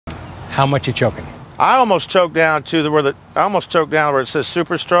How much you choking? I almost choked down to where it says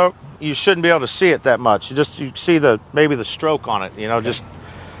super stroke. You shouldn't be able to see it that much. You see maybe the stroke on it, you know, just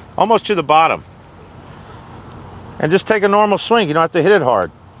almost to the bottom. And just take a normal swing. You don't have to hit it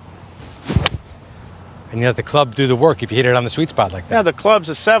hard. And you let the club do the work if you hit it on the sweet spot like that. Yeah, the club's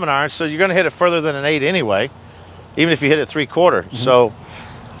a 7-iron, so you're going to hit it further than an 8 anyway, even if you hit it 3/4. So,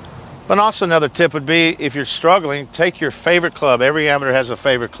 but also another tip would be, if you're struggling, take your favorite club. Every amateur has a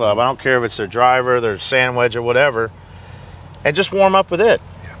favorite club. I don't care if it's their driver, their sand wedge, or whatever, and just warm up with it.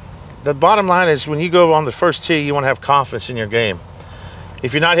 Yeah. The bottom line is, when you go on the first tee, you want to have confidence in your game.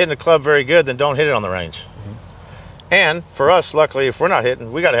 If you're not hitting the club very good, then don't hit it on the range. And for us, luckily, if we're not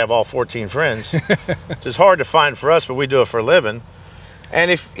hitting, we got to have all 14 friends. It's hard to find for us, but we do it for a living.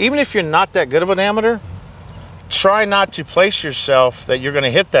 And even if you're not that good of an amateur, try not to place yourself that you're going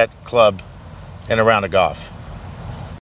to hit that club in a round of golf.